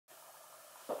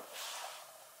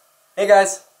Hey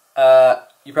guys,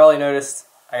 you probably noticed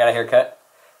I got a haircut,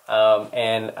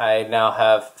 and I now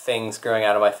have things growing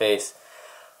out of my face,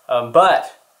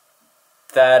 but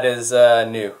that is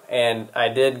new, and I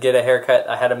did get a haircut.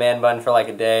 I had a man bun for like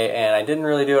a day, and I didn't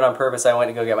really do it on purpose. I went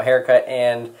to go get my haircut,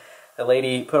 and the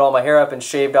lady put all my hair up and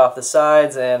shaved off the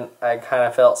sides, and I kind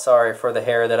of felt sorry for the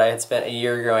hair that I had spent a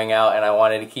year growing out, and I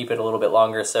wanted to keep it a little bit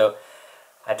longer, so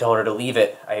I told her to leave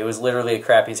it. It was literally the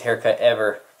crappiest haircut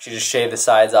ever. She just shaved the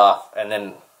sides off and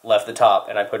then left the top,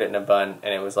 and I put it in a bun,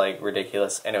 and it was like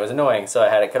ridiculous, and it was annoying, so I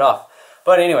had it cut off.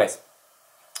 But anyways,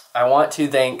 I want to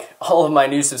thank all of my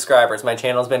new subscribers. My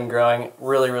channel's been growing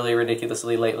really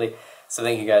ridiculously lately, so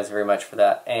thank you guys very much for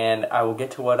that. And I will get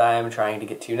to what I am trying to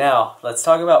get to now. Let's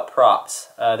talk about props.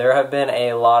 There have been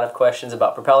a lot of questions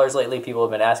about propellers lately. People have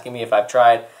been asking me if I've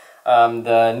tried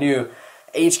the new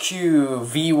HQ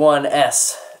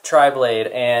V1S tri-blade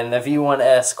and the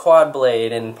V1S quad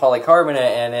blade in polycarbonate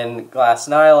and in glass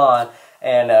nylon,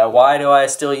 and why do I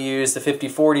still use the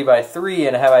 5040x3,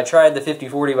 and have I tried the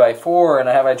 5040x4, and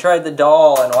have I tried the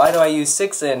doll, and why do I use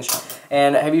 6-inch,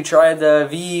 and have you tried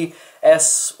the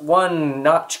VS1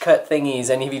 notch cut thingies,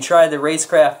 and have you tried the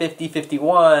Racecraft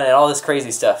 5051, and all this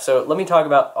crazy stuff. So let me talk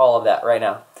about all of that right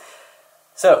now.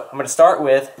 So I'm going to start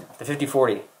with the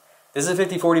 5040. This is a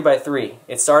 5040x3.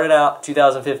 It started out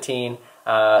 2015.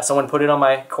 Someone put it on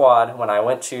my quad when I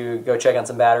went to go check on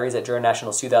some batteries at Journey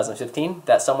Nationals 2015.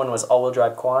 That someone was All Wheel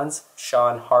Drive Quads,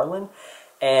 Sean Harlan,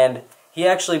 and he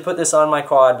actually put this on my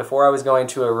quad before I was going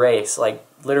to a race. Like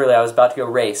literally, I was about to go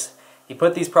race. He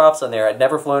put these props on there. I'd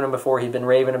never flown them before. He'd been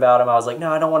raving about them. I was like,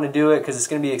 no, I don't want to do it because it's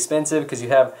going to be expensive, because you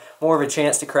have more of a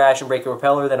chance to crash and break a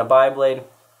propeller than a bi-blade.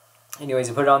 Anyways,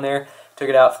 he put it on there, took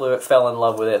it out, flew it, fell in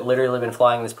love with it. Literally been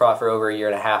flying this prop for over a year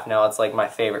and a half now. It's like my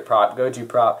favorite prop, go-to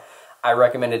prop. I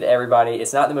recommend it to everybody.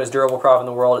 It's not the most durable prop in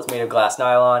the world. It's made of glass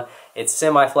nylon. It's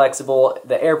semi-flexible.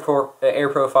 The air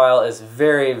profile is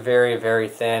very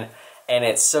thin, and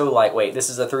it's so lightweight. This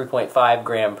is a 3.5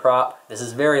 gram prop. This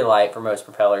is very light for most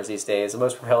propellers these days.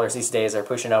 Most propellers these days are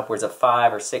pushing upwards of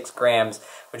 5 or 6 grams,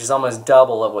 which is almost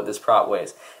double of what this prop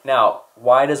weighs. Now,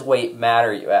 why does weight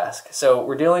matter, you ask? So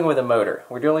we're dealing with a motor.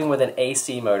 We're dealing with an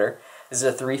AC motor. This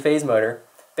is a 3-phase motor.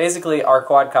 Basically, our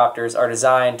quadcopters are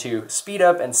designed to speed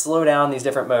up and slow down these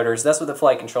different motors. That's what the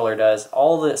flight controller does.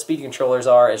 All the speed controllers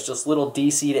are is just little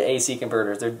DC to AC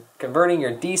converters. They're converting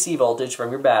your DC voltage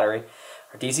from your battery,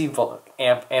 or DC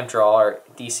amp draw, or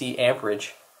DC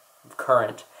amperage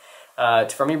current,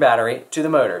 from your battery to the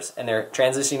motors, and they're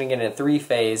transitioning it in a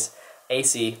 3-phase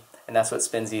AC, and that's what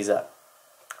spins these up.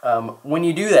 When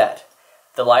you do that,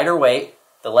 the lighter weight,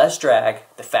 the less drag,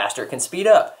 the faster it can speed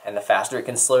up, and the faster it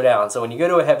can slow down. So when you go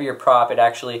to a heavier prop, it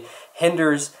actually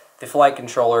hinders the flight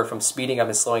controller from speeding up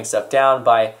and slowing stuff down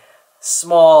by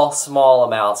small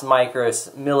amounts,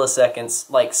 micros, milliseconds,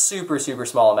 like super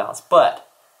small amounts. But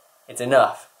it's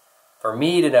enough for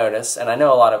me to notice, and I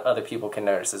know a lot of other people can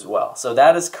notice as well. So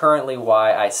that is currently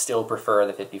why I still prefer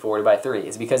the 5040x3,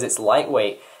 is because it's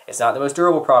lightweight. It's not the most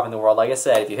durable prop in the world. Like I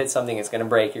said, if you hit something, it's going to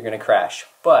break, you're going to crash.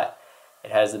 But it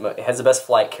has the best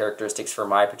flight characteristics for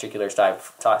my particular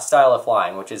style of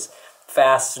flying, which is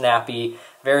fast, snappy,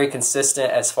 very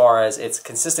consistent as far as it's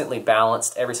consistently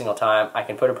balanced every single time. I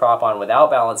can put a prop on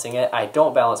without balancing it. I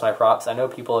don't balance my props. I know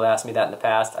people have asked me that in the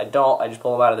past. I don't. I just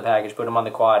pull them out of the package, put them on the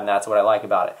quad, and that's what I like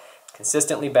about it. It's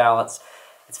consistently balanced.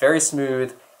 It's very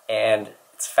smooth, and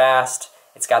it's fast.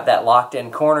 It's got that locked-in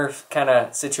corner kind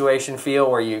of situation feel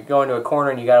where you go into a corner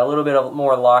and you got a little bit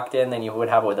more locked in than you would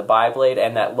have with a bi-blade,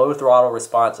 and that low throttle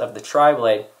response of the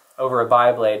tri-blade over a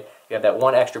bi-blade. You have that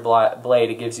one extra blade.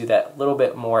 It gives you that little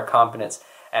bit more confidence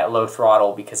at low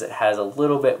throttle because it has a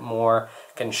little bit more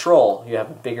control. You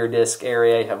have a bigger disc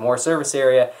area, you have more surface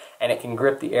area, and it can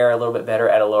grip the air a little bit better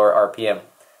at a lower RPM.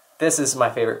 This is my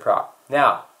favorite prop.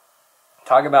 Now,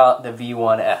 talk about the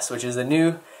V1S, which is the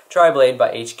new tri-blade by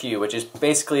HQ, which is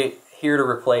basically here to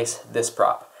replace this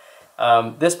prop.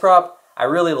 This prop, I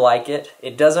really like it.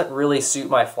 It doesn't really suit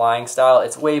my flying style.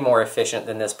 It's way more efficient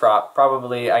than this prop.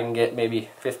 Probably I can get maybe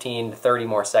 15 to 30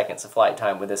 more seconds of flight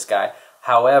time with this guy.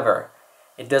 However,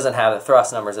 it doesn't have the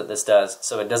thrust numbers that this does,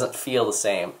 so it doesn't feel the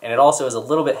same. And it also is a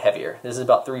little bit heavier. This is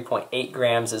about 3.8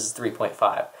 grams, this is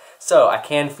 3.5. So I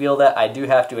can feel that. I do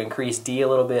have to increase D a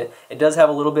little bit. It does have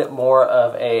a little bit more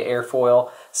of a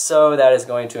airfoil, so that is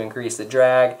going to increase the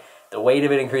drag. The weight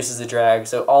of it increases the drag,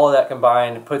 so all of that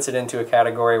combined puts it into a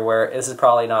category where this is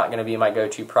probably not going to be my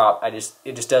go-to prop. It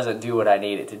just doesn't do what I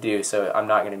need it to do, so I'm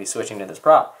not going to be switching to this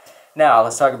prop. Now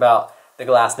let's talk about the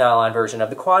glass nylon version of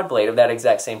the quad blade of that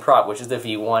exact same prop, which is the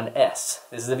V1S.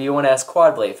 This is the V1S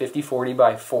quad blade,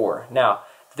 5040x4. Now,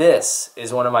 This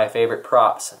is one of my favorite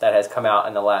props that has come out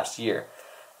in the last year.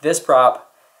 This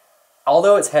prop,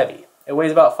 although it's heavy, it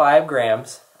weighs about 5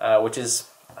 grams, which is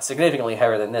significantly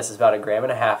heavier than this. It's about 1.5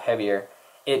 grams heavier.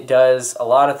 It does a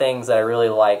lot of things that I really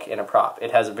like in a prop.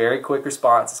 It has a very quick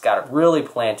response. It's got it really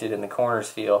planted in the corners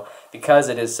feel. Because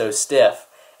it is so stiff,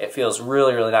 it feels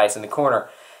really, really nice in the corner.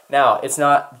 Now, it's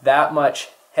not that much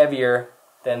heavier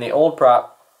than the old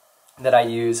prop that I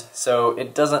use, so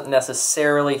it doesn't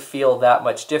necessarily feel that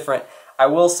much different. I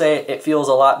will say it feels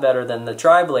a lot better than the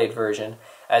tri-blade version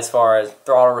as far as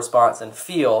throttle response and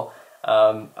feel.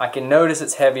 I can notice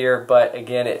it's heavier, but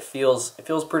again, it feels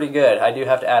pretty good. I do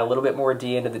have to add a little bit more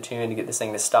D into the tune to get this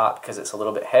thing to stop because it's a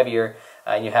little bit heavier,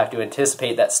 and you have to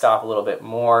anticipate that stop a little bit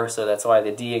more, so that's why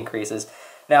the D increases.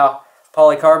 Now,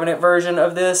 polycarbonate version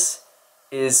of this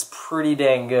is pretty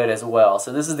dang good as well.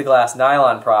 So this is the glass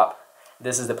nylon prop.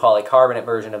 This is the polycarbonate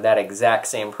version of that exact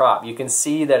same prop. You can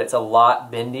see that it's a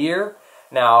lot bendier.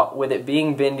 Now, with it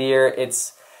being bendier,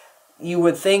 you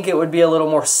would think it would be a little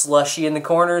more slushy in the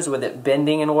corners with it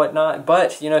bending and whatnot,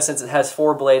 but you know, since it has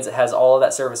 4 blades, it has all of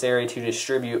that surface area to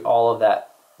distribute all of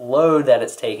that load that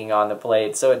it's taking on the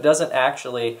blade, so it doesn't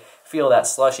actually feel that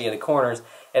slushy in the corners.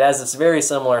 It has this very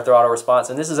similar throttle response,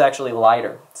 and this is actually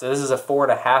lighter. So this is a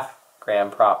 4.5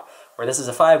 gram prop, where this is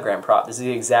a 5 gram prop. This is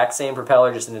the exact same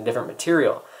propeller, just in a different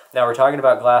material. Now we're talking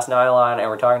about glass nylon and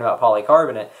we're talking about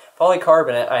polycarbonate.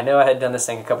 Polycarbonate, I know I had done this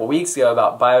thing a couple weeks ago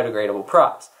about biodegradable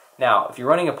props. Now, if you're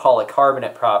running a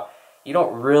polycarbonate prop, you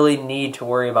don't really need to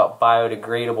worry about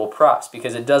biodegradable props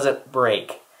because it doesn't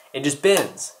break. It just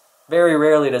bends. Very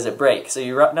rarely does it break, so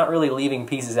you're not really leaving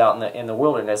pieces out in the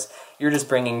wilderness. You're just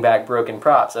bringing back broken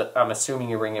props. I'm assuming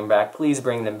you're bringing them back. Please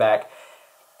bring them back.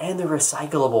 And they're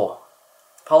recyclable.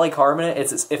 Polycarbonate,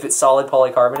 if it's solid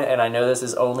polycarbonate, and I know this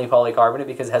is only polycarbonate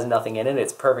because it has nothing in it,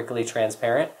 it's perfectly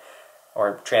transparent,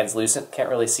 or translucent, can't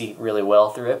really see really well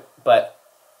through it, but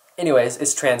anyways,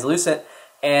 it's translucent,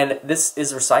 and this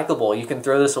is recyclable. You can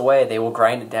throw this away, they will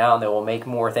grind it down, they will make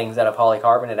more things out of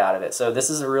polycarbonate out of it, so this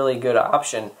is a really good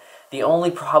option. The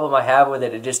only problem I have with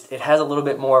it, it has a little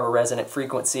bit more of a resonant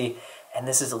frequency, and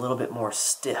this is a little bit more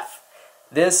stiff.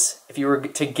 This, if you were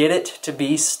to get it to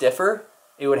be stiffer,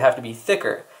 it would have to be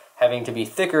thicker. Having to be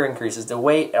thicker increases the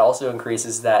weight. It also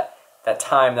increases that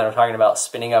time that I'm talking about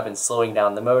spinning up and slowing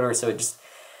down the motor. So it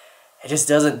just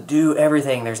doesn't do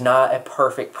everything. There's not a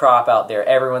perfect prop out there.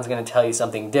 Everyone's going to tell you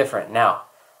something different. Now,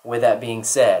 with that being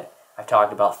said, I've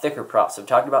talked about thicker props. I've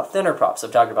talked about thinner props.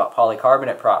 I've talked about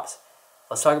polycarbonate props.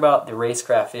 Let's talk about the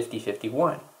Racecraft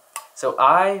 5051. So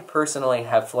I personally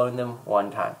have flown them one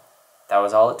time. That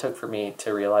was all it took for me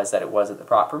to realize that it wasn't the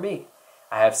prop for me.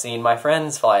 I have seen my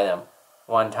friends fly them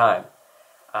one time.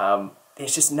 It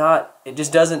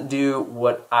just doesn't do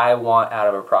what I want out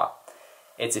of a prop.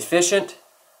 It's efficient,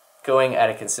 going at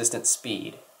a consistent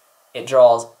speed. It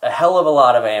draws a hell of a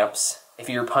lot of amps if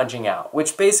you're punching out,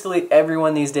 which basically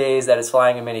everyone these days that is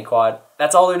flying a mini quad,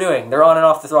 that's all they're doing. They're on and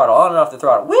off the throttle, on and off the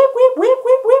throttle, whip, whip, whip,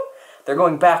 whip, whip. They're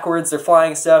going backwards, they're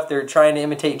flying stuff, they're trying to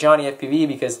imitate Johnny FPV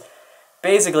because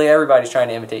basically everybody's trying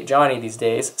to imitate Johnny these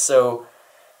days, so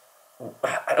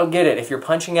I don't get it. If you're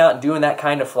punching out and doing that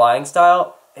kind of flying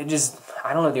style, I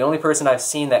don't know, the only person I've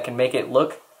seen that can make it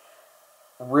look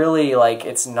really like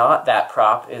it's not that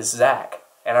prop is Zach.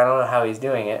 And I don't know how he's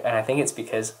doing it, and I think it's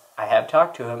because I have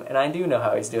talked to him, and I do know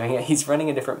how he's doing it. He's running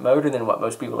a different motor than what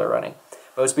most people are running.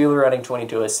 Most people are running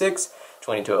 2206,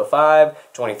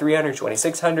 2205, 2300,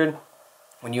 2600.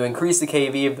 When you increase the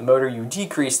kV of the motor, you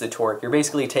decrease the torque. You're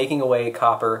basically taking away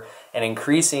copper and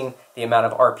increasing the amount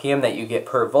of RPM that you get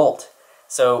per volt.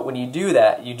 So when you do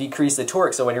that, you decrease the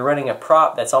torque. So when you're running a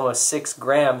prop that's almost 6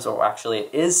 grams, or actually it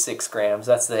is 6 grams,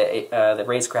 that's the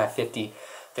Racecraft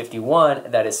 5051,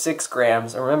 that is 6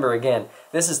 grams. And remember again,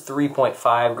 this is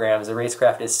 3.5 grams, the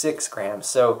Racecraft is 6 grams.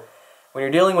 So when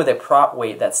you're dealing with a prop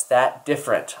weight that's that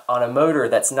different on a motor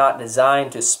that's not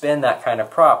designed to spin that kind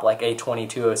of prop, like a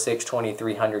 2206,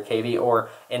 2300 kV, or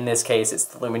in this case it's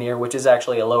the Lumineer, which is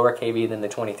actually a lower kV than the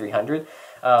 2300,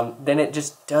 then it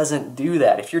just doesn't do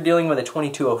that. If you're dealing with a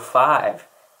 2205,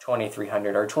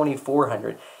 2300, or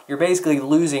 2400, you're basically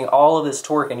losing all of this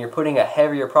torque and you're putting a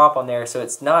heavier prop on there, so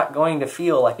it's not going to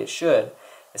feel like it should.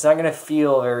 It's not going to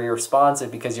feel very responsive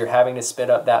because you're having to spit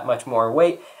up that much more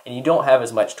weight and you don't have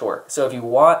as much torque. So if you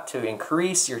want to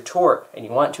increase your torque and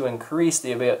you want to increase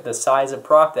the size of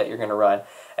prop that you're going to run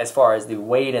as far as the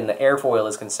weight and the airfoil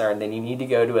is concerned, then you need to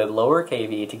go to a lower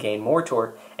kV to gain more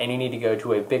torque, and you need to go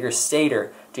to a bigger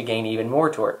stator to gain even more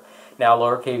torque. Now,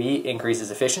 lower kV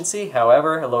increases efficiency.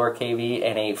 However, a lower kV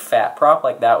and a fat prop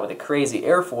like that with a crazy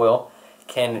airfoil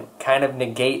can kind of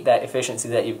negate that efficiency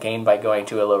that you've gained by going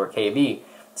to a lower kV.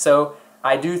 So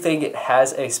I do think it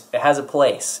has a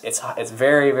place. It's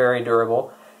very, very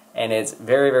durable, and it's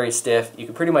very, very stiff. You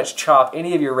can pretty much chop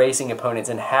any of your racing opponents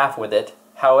in half with it.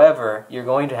 However, you're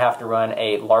going to have to run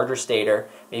a larger stator,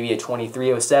 maybe a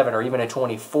 2307 or even a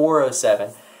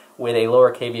 2407, with a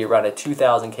lower kV around a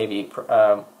 2000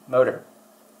 kV motor.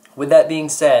 With that being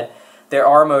said, there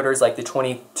are motors like the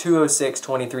 2206,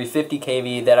 2350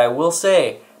 kV that I will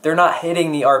say they're not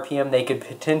hitting the RPM they could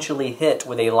potentially hit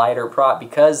with a lighter prop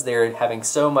because they're having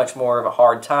so much more of a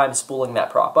hard time spooling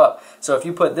that prop up. So if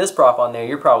you put this prop on there,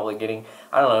 you're probably getting,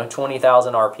 I don't know,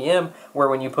 20,000 RPM, where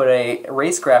when you put a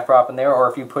racecraft prop in there, or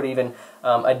if you put even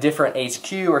a different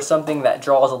HQ or something that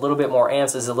draws a little bit more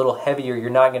amps, is a little heavier,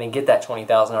 you're not going to get that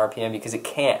 20,000 RPM because it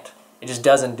can't. It just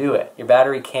doesn't do it. Your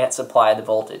battery can't supply the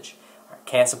voltage, or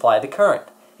can't supply the current.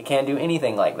 It can't do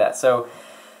anything like that. So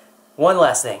one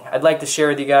last thing I'd like to share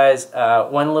with you guys,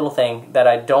 one little thing, that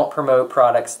I don't promote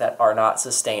products that are not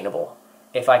sustainable.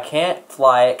 If I can't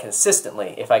fly it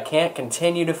consistently, if I can't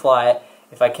continue to fly it,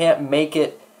 if I can't make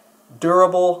it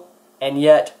durable and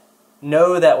yet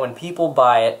know that when people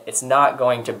buy it, it's not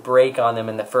going to break on them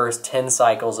in the first 10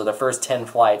 cycles or the first 10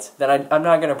 flights, then I'm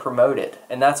not going to promote it.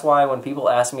 And that's why when people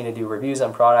ask me to do reviews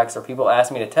on products, or people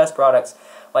ask me to test products,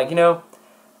 like, you know,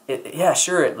 yeah,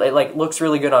 sure, it like looks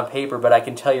really good on paper, but I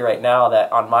can tell you right now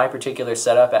that on my particular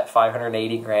setup at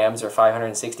 580 grams or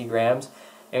 560 grams,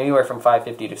 anywhere from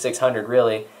 550 to 600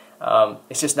 really,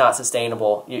 it's just not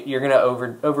sustainable. You're going to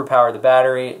overpower the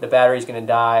battery's going to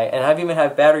die. And I've even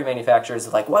had battery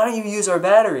manufacturers like, why don't you use our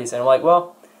batteries? And I'm like,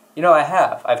 well, you know,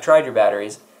 I've tried your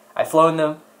batteries, I've flown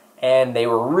them, and they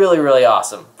were really, really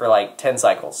awesome for like 10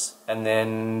 cycles, and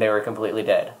then they were completely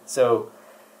dead. So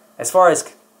as far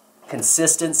as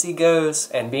consistency goes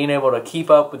and being able to keep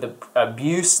up with the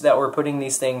abuse that we're putting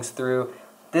these things through,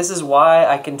 this is why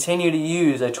I continue to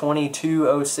use a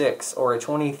 2206 or a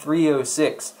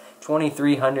 2306,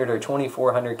 2300 or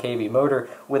 2400 kV motor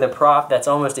with a prop that's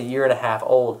almost a year and a half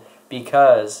old,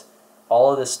 because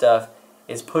all of this stuff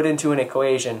is put into an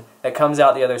equation that comes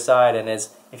out the other side, and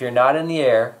is, if you're not in the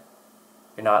air,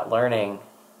 you're not learning.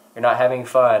 You're not having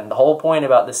fun. The whole point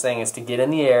about this thing is to get in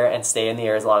the air and stay in the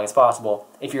air as long as possible.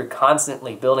 If you're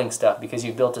constantly building stuff because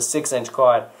you built a 6-inch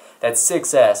quad that's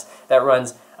 6S that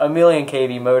runs 1,000,000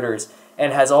 kV motors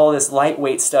and has all this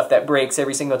lightweight stuff that breaks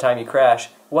every single time you crash,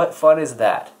 what fun is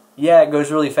that? Yeah, it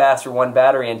goes really fast for one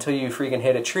battery until you freaking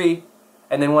hit a tree,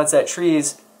 and then once that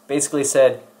tree's basically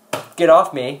said, get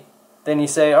off me, then you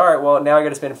say, alright, well, now I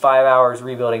gotta spend 5 hours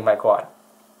rebuilding my quad.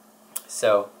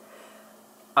 So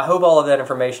I hope all of that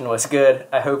information was good.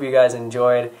 I hope you guys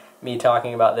enjoyed me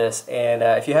talking about this, and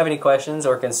if you have any questions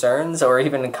or concerns or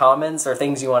even comments or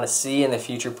things you want to see in the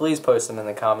future, please post them in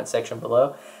the comment section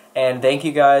below. And thank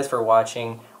you guys for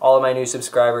watching. All of my new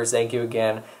subscribers, thank you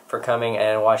again for coming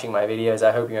and watching my videos.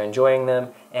 I hope you're enjoying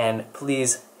them, and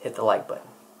please hit the like button.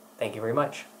 Thank you very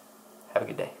much. Have a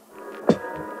good day.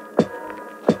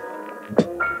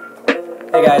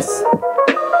 Hey guys.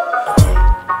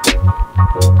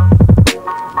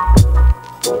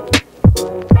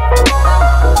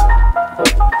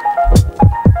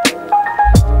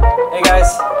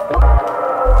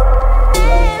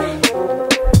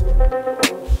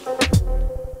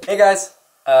 Hey guys,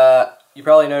 you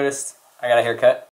probably noticed I got a haircut.